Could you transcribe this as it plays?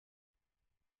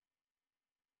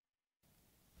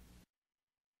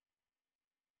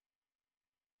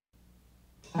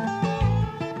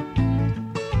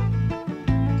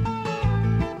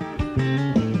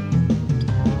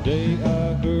Day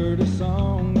I heard a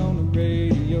song on the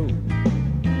radio,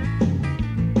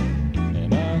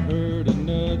 and I heard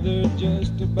another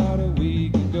just about a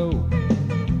week ago.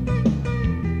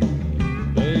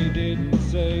 They didn't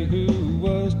say who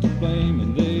was to blame,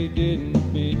 and they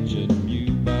didn't mention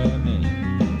you by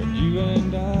name, but you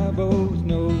and I both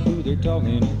know who they're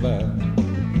talking about.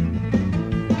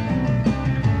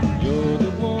 You're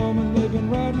the woman they've been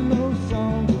writing those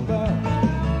songs about.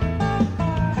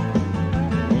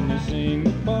 When they sing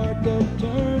the part that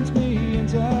turns me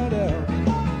inside out,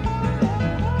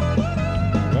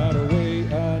 right away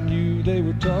I knew they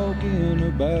were talking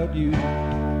about you.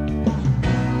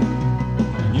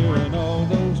 And you're in all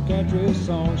those country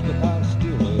songs, but I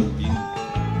still love you.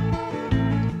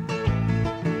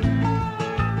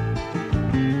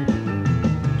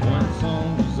 One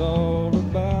song was all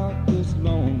about this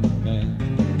lonely man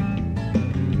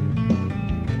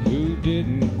who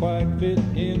didn't quite fit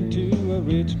into a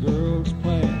rich girl's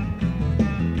plan.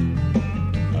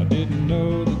 I didn't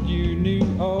know that you knew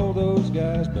all those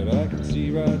guys, but I can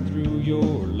see right through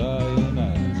your lying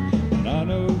eyes, and I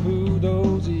know who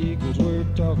those eagles were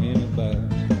talking about.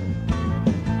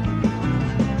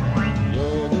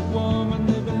 You're the woman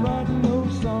they've been writing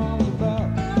those songs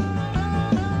about.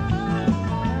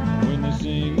 When they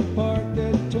sing the part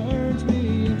that turns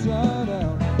me inside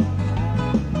out,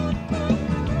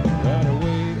 right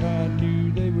away I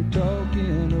knew they were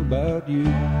talking about you.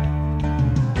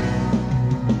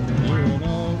 You're in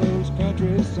all those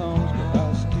country songs, but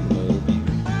I still love you.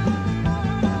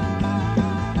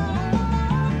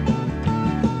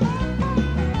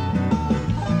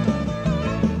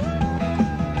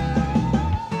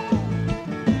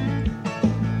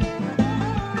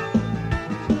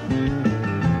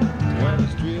 Well, the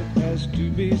strip has to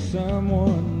be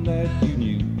someone that you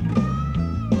knew,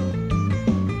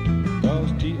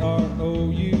 'cause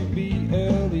Trouble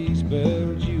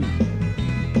spells you.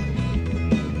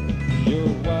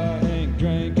 You're why Hank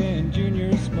drank and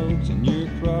Junior smokes, and you're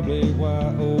probably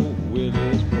why old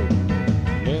Willie's broke.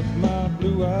 Left my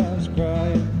blue eyes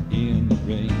crying in the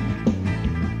rain.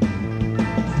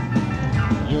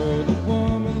 You're the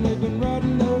woman they've been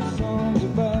writing those songs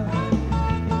about.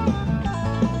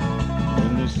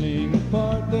 When they sing the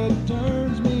part that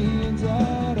turns me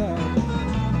inside out,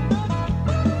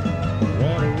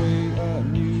 right away I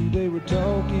knew they were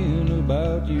talking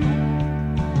about you.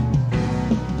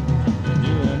 And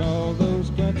you're in all those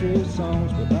country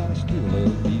songs, but I still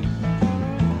love you.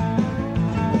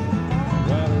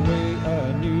 Right away I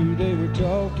knew they were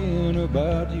talking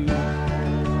about you.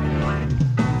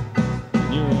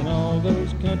 You're in all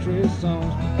those country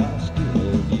songs, but I still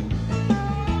love you.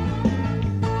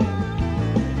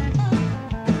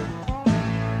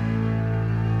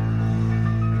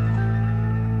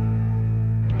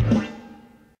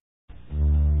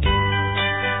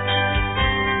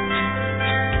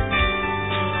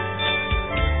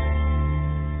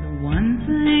 The one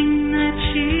thing that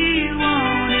she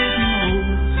wanted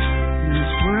most in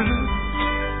this world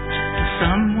was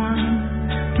someone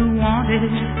who wanted a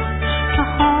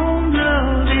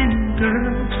home-loving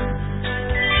girl,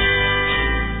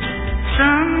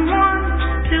 someone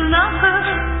to love her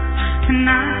and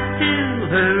not do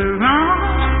her wrong.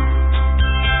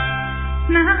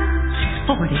 Now she's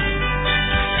 40,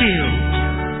 still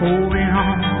holding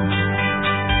on.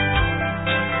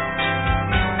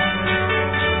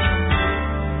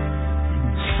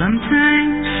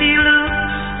 Sometimes she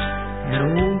looks at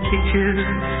old pictures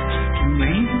and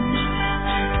rings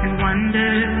and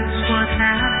wonders what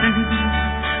happened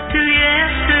to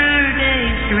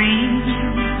yesterday's dreams.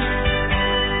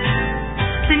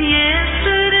 And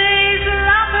yesterday's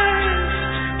lovers,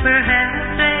 where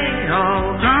have they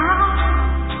all gone?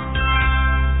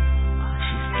 Oh,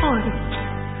 she's 40,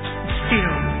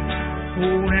 still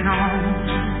holding on.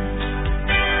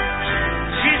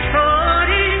 She's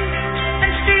 40 and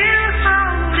still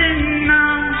holding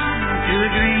on to a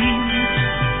dream.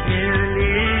 They're a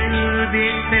little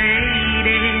bit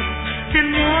faded and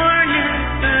worn at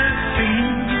the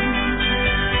seams,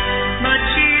 but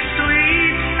she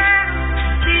sweeps out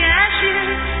the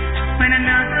ashes when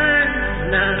another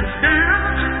love's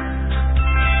gone.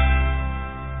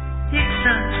 Picks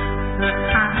up her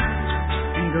heart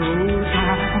and goes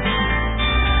on.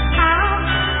 Oh,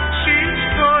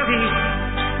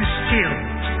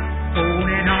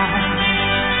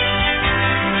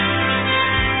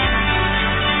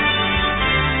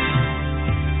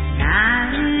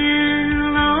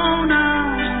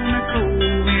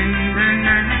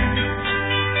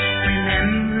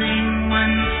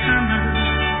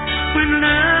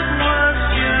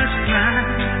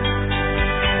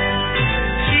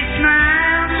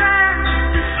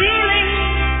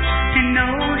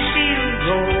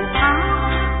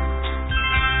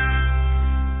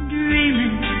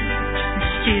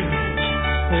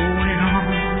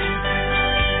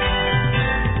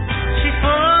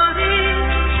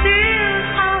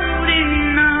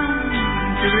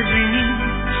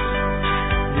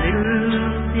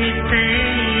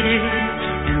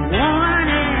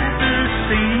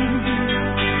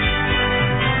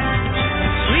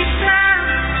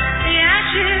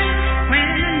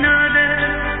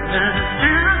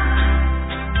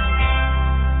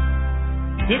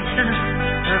 It's a